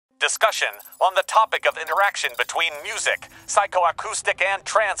discussion on the topic of interaction between music, psychoacoustic, and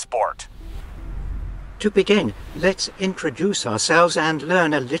transport. To begin, let's introduce ourselves and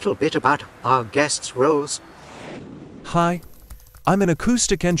learn a little bit about our guests' roles. Hi, I'm an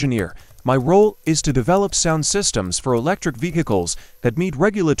acoustic engineer. My role is to develop sound systems for electric vehicles that meet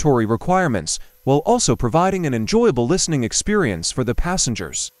regulatory requirements, while also providing an enjoyable listening experience for the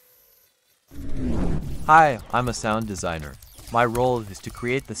passengers. Hi, I'm a sound designer. My role is to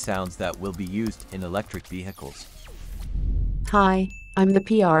create the sounds that will be used in electric vehicles. Hi, I'm the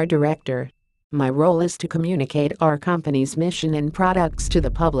PR director. My role is to communicate our company's mission and products to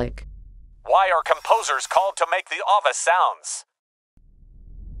the public. Why are composers called to make the AVAS sounds?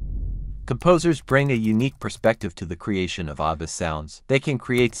 Composers bring a unique perspective to the creation of AVAS sounds. They can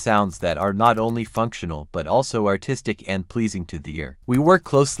create sounds that are not only functional but also artistic and pleasing to the ear. We work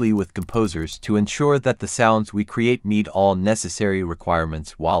closely with composers to ensure that the sounds we create meet all necessary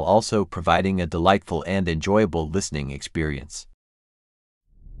requirements while also providing a delightful and enjoyable listening experience.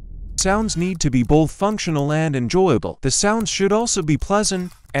 Sounds need to be both functional and enjoyable. The sounds should also be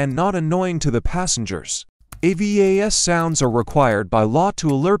pleasant and not annoying to the passengers. AVAS sounds are required by law to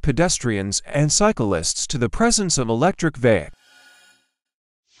alert pedestrians and cyclists to the presence of electric vehicles.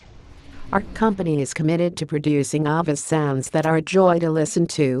 Our company is committed to producing AVAS sounds that are a joy to listen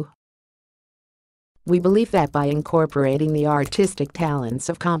to. We believe that by incorporating the artistic talents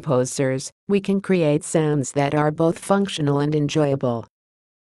of composers, we can create sounds that are both functional and enjoyable.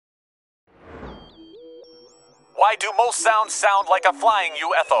 Why do most sounds sound like a flying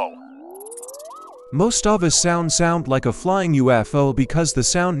UFO? Most AVAS sounds sound like a flying UFO because the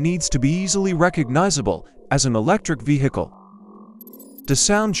sound needs to be easily recognizable as an electric vehicle. The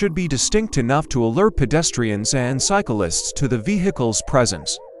sound should be distinct enough to alert pedestrians and cyclists to the vehicle's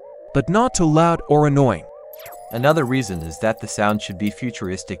presence, but not too loud or annoying. Another reason is that the sound should be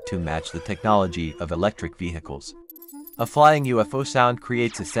futuristic to match the technology of electric vehicles. A flying UFO sound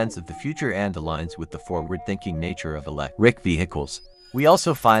creates a sense of the future and aligns with the forward-thinking nature of electric vehicles. We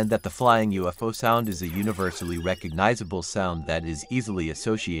also find that the flying UFO sound is a universally recognizable sound that is easily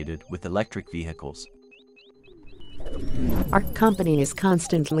associated with electric vehicles. Our company is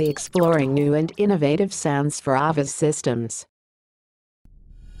constantly exploring new and innovative sounds for AVAS systems.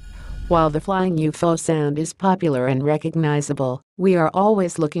 While the flying UFO sound is popular and recognizable, we are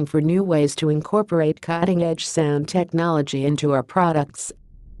always looking for new ways to incorporate cutting-edge sound technology into our products.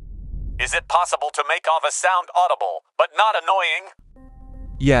 Is it possible to make AVAS sound audible, but not annoying?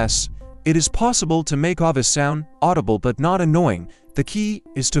 Yes, it is possible to make AVAS sound audible but not annoying. The key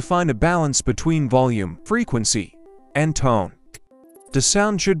is to find a balance between volume, frequency, and tone. The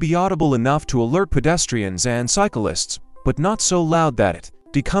sound should be audible enough to alert pedestrians and cyclists, but not so loud that it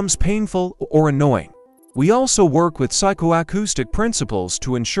becomes painful or annoying. We also work with psychoacoustic principles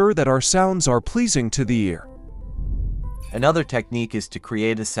to ensure that our sounds are pleasing to the ear. Another technique is to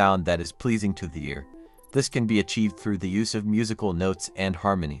create a sound that is pleasing to the ear. This can be achieved through the use of musical notes and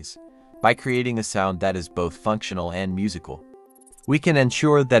harmonies. By creating a sound that is both functional and musical, we can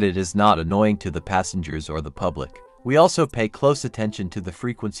ensure that it is not annoying to the passengers or the public. We also pay close attention to the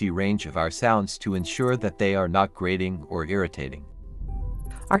frequency range of our sounds to ensure that they are not grating or irritating.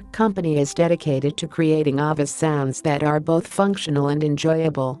 Our company is dedicated to creating AVAS sounds that are both functional and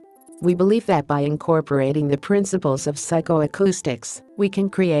enjoyable. We believe that by incorporating the principles of psychoacoustics, we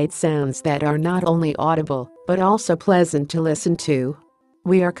can create sounds that are not only audible, but also pleasant to listen to.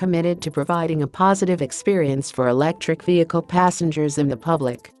 We are committed to providing a positive experience for electric vehicle passengers and the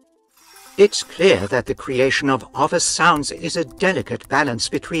public. It's clear that the creation of AVAS sounds is a delicate balance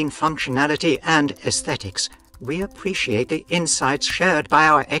between functionality and aesthetics. We appreciate the insights shared by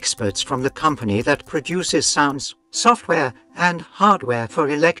our experts from the company that produces sounds, software, and hardware for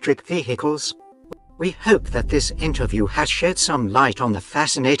electric vehicles. We hope that this interview has shed some light on the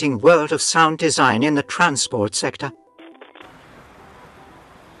fascinating world of sound design in the transport sector.